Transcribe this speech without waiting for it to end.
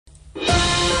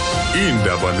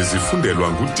Iindaba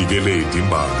nezifundelwa nguDikeledi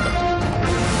Mbanga.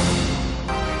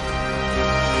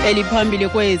 Eliphambili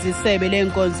kwezi sebe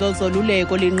lenkonzo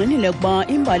zoluleko linqinile ukuba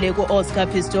imbaleko uOscar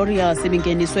Pistoriur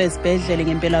ibingeniswe esibhedlele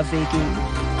ngempelaveki.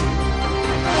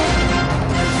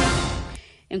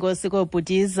 Inkosi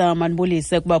kobhutiza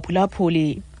manibulise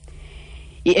kubaphulaphuli.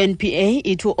 I-I-NPA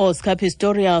ithi uOscar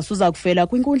Pistoriur uzakuvela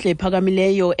kwinkundla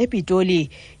ephakamileyo ePitoli.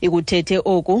 Ikuthethe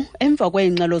oku emva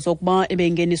kweengxelo zokuba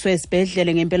ebengeniswe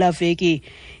esibhedlele ngempelaveki.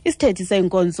 Isithethi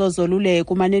senkonzo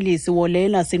zoluleko umanelisi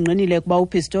wolela sinqinile ukuba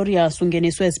uPistoriur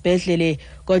ungeniswe esibhedlele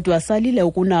kodwa salile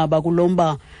ukunaba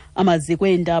kulomba. Amaziko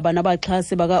eendaba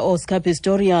nabaxhasi baka-Oscar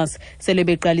Pistoriur sele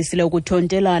beqalisile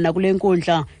ukuthontelana kule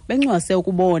nkundla bencwase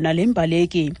ukubona le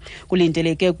mbaleki.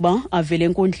 Kulindeleke ukuba avele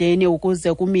enkundleni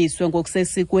ukuze kumiswe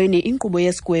ngokusesikweni inkqubo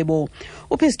yesigwebo.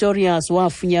 UPistoriur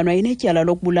wafunyanwa enetyala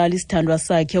lokubulala isithandwa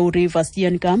sakhe uRiver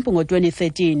Steenkamp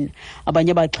ngo-2013.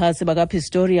 Abanye abaxhasi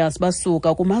bakaPistoriur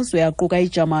basuka kumazwe aquka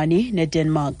iJamani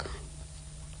neDenmark.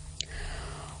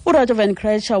 uRadovan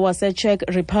Krejcir waseCzech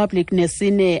Republic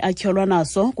nesine atyholwa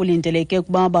naso kulindeleke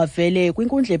ukuba bavele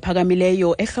kwinkundla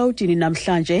ephakamileyo eRhawutini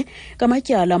namhlanje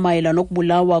ngamatyala mayela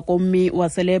nokubulawa kommi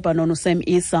waseLebanon uSam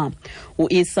Issa.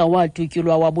 UIssa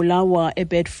wadutyulwa wabulawa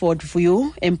eBedford View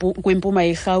kwimpuma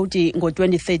yeRhawuti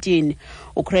ngo-2013.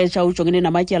 uKrejcir ujongene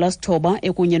namatyala asithoba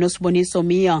ekunye noSiboniso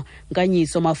Mia,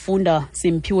 Nkanyiso Mafunda,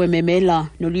 Simphiwe Memela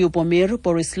noLyubomir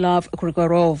Borislav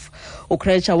Grigorov.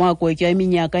 uKrejcir wagwetywa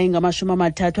iminyaka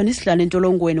engama-35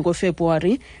 entolongweni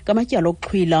ngoFebruwari ngamatyala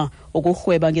okuxhwila,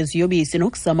 ukurhweba ngeziyobisi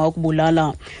nokuzama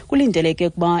ukubulala. Kulindeleke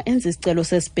ukuba enze isicelo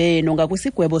sesibheno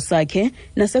ngakwisigwebo sakhe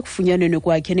nasekufunyanweni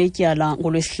kwakhe netyala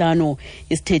ngoLwesihlanu.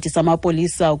 Isithethi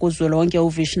samapolisa kuzwelonke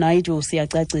uVishnaidu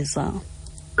siyacacisa.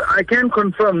 I can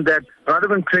confirm that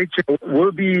Radovan Krejcir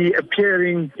will be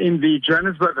appearing in the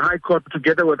Johannesburg High Court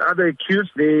together with other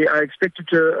accused. They are expected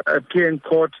to appear in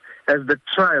court as the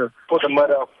trial for the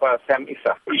murder of Sam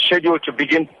Issa is scheduled to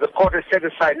begin. The court has set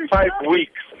aside 5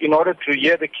 weeks in order to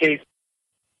hear the case.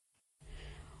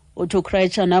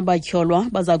 uKrejcir nabatyholwa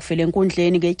baza kuvela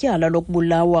enkundleni ngetyala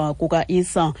lokubulawa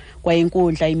kuka-Issa kwaye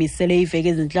inkundla imisele iveki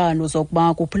ezintlanu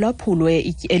zokuba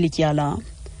kuphulaphulwe elityala.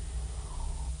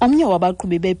 Omnye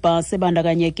wabaqhubi bebhasi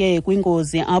ebandakanyeke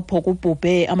kwingozi apho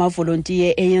kubhubhe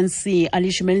amavolontiye ANC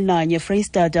ali-11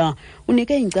 eFreystata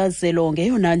unike inkcazelo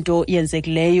ngeyona nto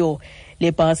yenzekileyo.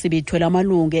 Le bhasi ibithwele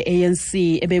amalungu e-ANC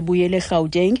ebebuyele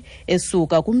eGauteng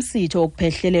esuka kumsitho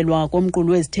wokuphehlelelwa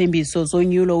komqulu wezithembiso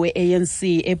zonyulo we-ANC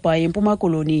eBhayi eMpuma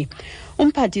Koloni.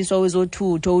 Umphathiswa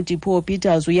wezothutho uDipuo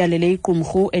Peters uyalele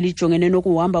iqumrhu elijongene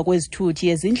nokuhamba kwezithuthi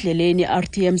ezindleleni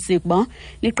RTMC kuba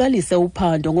liqalise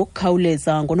uphando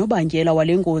ngokukhawuleza ngonobangela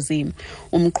wale ngozi.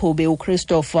 Umqhubi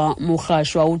uChristopher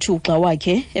Murhashwa uthi uxa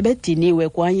wakhe ebediniwe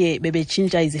kwaye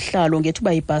bebetshintsha izihlalo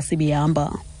ngethuba ibhasi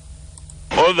bihamba.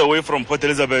 All the way from Port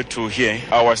Elizabeth to here,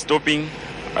 I was stopping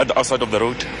at the outside of the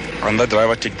road and the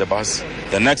driver took the bus.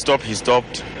 The next stop he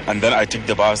stopped and then I took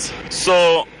the bus.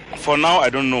 So for now, I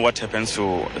don't know what happens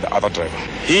to the other driver.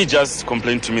 He just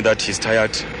complained to me that he's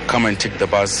tired, come and take the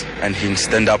bus, and he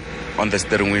stand up on the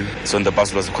steering wheel, so the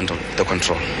bus lost the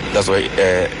control. That's why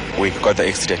we got the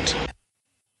accident.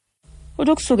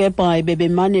 Ukusuka eBhayi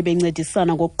bebemane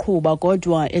bencedisana ngokuqhuba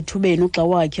kodwa ethubeni uxa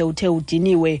wakhe uthe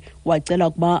udiniwe wacela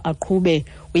ukuba aqhube.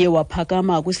 Uye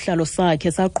waphakama kwisihlalo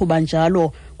sakhe saqhuba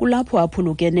njalo kulapho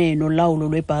aphulukene nolawulo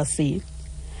lwebhasi.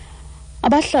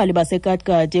 Abahlali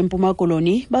baseKatkati eMpuma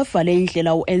Koloni bavale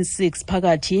indlela u-N6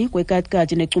 phakathi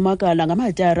kweKatkati neCumakala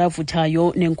ngamatayara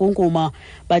avuthayo nenkunkuma.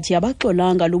 Bathi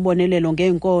abaxolanga lubonelelo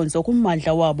ngeenkonzo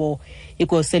kummandla wabo.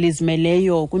 Igosa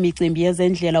elizimeleyo kwimicimbi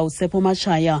yezendlela uSepho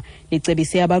Mashaya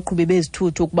licebise abaqhubi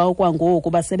bezithuthi ukuba okwangoku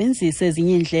basebenzise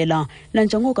ezinye indlela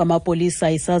nanjengoko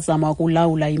amapolisa isazama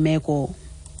ukulawula imeko.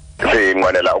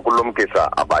 Sinqwenela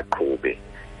ukulumkisa abaqhubi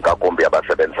ngakumbi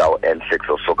abasebenzisa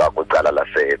u-N6 usuka kwicala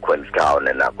lase-Queenstown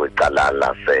nakwicala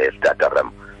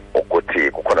lase-Stutterham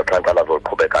ukuthi kukhona uqhankqalazo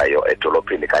oluqhubekayo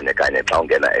edolophini kanye xa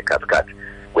ungena eKatkati.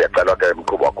 Kuyacelwa ke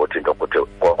mqhubi wakuthi into ukuthi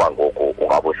kwangoku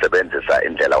ungabe usebenzisa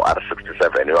indlela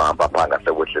u-R67 yohamba phaa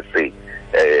ngaseWhitley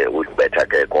uyibetha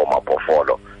ke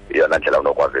koMabhofolo. Iyona ndlela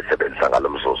unokwazi isebenzisa ngalo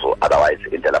mzuzu,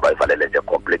 otherwise indlela bayivalele nje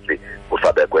completely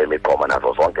kusabekwe imiqoma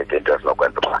nazo zonke ke into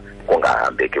ezinokwenza uba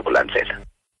kungahambeki kulaa ndlela.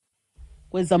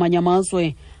 Kwezamanye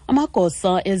amazwe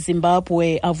Amagosa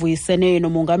eZimbabwe avuyisene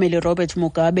nomongameli Robert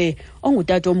Mugabe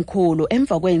ongutatomkhulu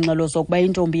emva kweengxelo zokuba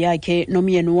intombi yakhe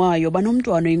nomyeni wayo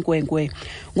banomntwana oyinkwenkwe.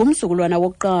 Ngumzukulwana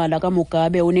wokuqala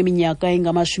kaMugabe uneminyaka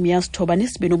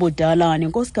engama-92 ubudala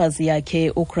nenkosikazi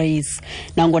yakhe uGrace.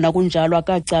 Nangona kunjalo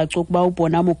akacaci ukuba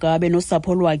ubona Mugabe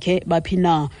nosapho lwakhe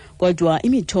baphina, kodwa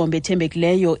imithombo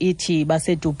ethembekileyo ithi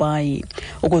baseDubai.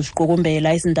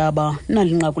 Ukuziqukumbela izindaba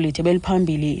nalinqaku lethu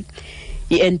beliphambili.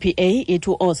 I-NPA ithi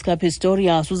uOscar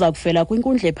Pistoriur uzakuvela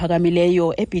kwinkundla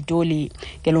ephakamileyo ePitoli.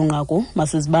 Ngelo nqaku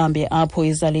masizibambe apho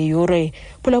iza le yure.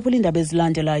 Phulaphula iindaba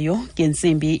ezilandelayo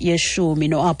ngentsimbi ye-10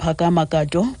 noapha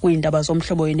kamagado kwiindaba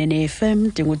zomhlobo yenene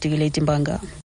FM ndinguDikeledi Mbanga.